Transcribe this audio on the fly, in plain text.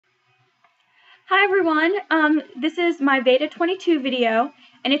Hi everyone, this is my VEDA 22 video,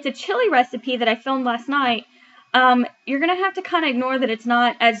 and it's a chili recipe that I filmed last night. You're going to have to kind of ignore that it's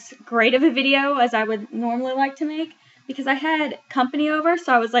not as great of a video as I would normally like to make, because I had company over,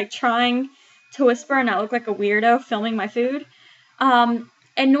 so I was like trying to whisper and not look like a weirdo filming my food.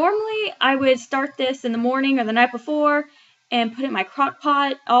 And normally I would start this in the morning or the night before and put it in my crock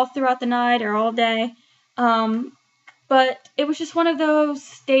pot all throughout the night or all day. But it was just one of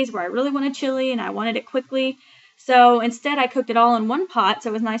those days where I really wanted chili and I wanted it quickly. So instead I cooked it all in one pot, so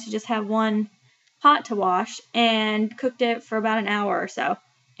it was nice to just have one pot to wash, and cooked it for about an hour or so.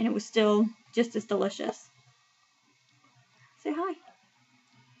 And it was still just as delicious. Say hi.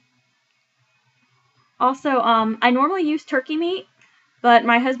 Also, I normally use turkey meat, but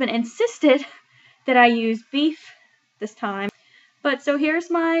my husband insisted that I use beef this time. But so here's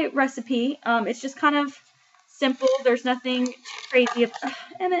my recipe. It's just kind of simple. There's nothing crazy.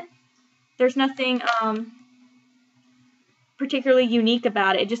 Emmett. There's nothing particularly unique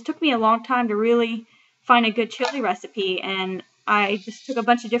about it. It just took me a long time to really find a good chili recipe, and I just took a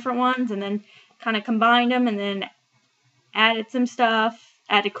bunch of different ones and then kind of combined them and then added some stuff.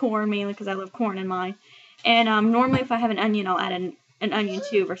 Added corn mainly because I love corn in mine. And normally if I have an onion, I'll add an onion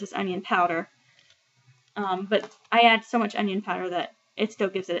too versus onion powder. But I add so much onion powder that it still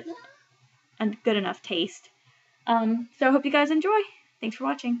gives it a good enough taste. So I hope you guys enjoy. Thanks for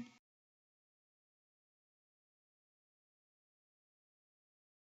watching.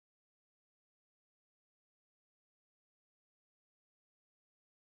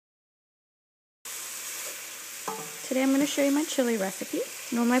 Today I'm going to show you my chili recipe.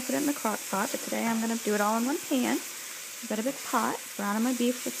 Normally I put it in the crock pot, but today I'm going to do it all in one pan. I've got a big pot, browning my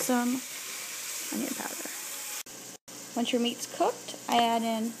beef with some onion powder. Once your meat's cooked, I add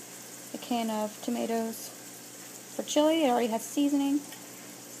in a can of tomatoes for chili. It already has seasoning,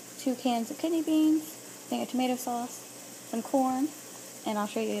 2 cans of kidney beans, a thing of tomato sauce, some corn, and I'll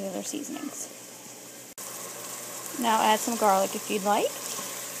show you the other seasonings. Now add some garlic if you'd like,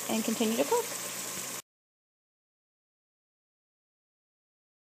 and continue to cook.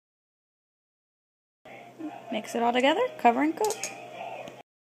 Mix it all together, cover and cook.